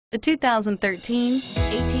The 2013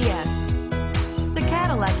 ATS. The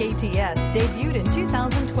Cadillac ATS debuted in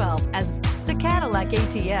 2012 as the Cadillac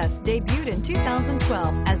ATS debuted in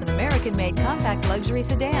 2012 as an American-made compact luxury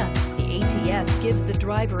sedan. The ATS gives the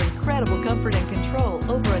driver incredible comfort and control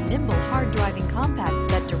over a nimble, hard-driving compact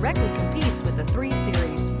that directly competes with the 3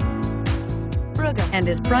 Series. And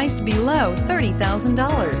is priced below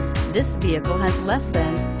 $30,000. This vehicle has less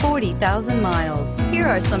than 40,000 miles. Here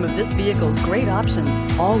are some of this vehicle's great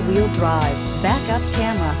options: all-wheel drive, backup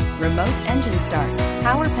camera, remote engine start,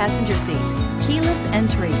 power passenger seat, keyless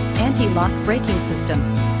entry, anti-lock braking system,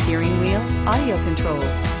 steering wheel audio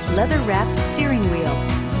controls, leather-wrapped steering wheel,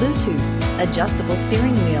 Bluetooth, adjustable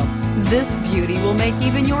steering wheel. This beauty will make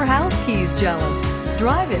even your house keys jealous.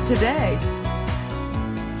 Drive it today.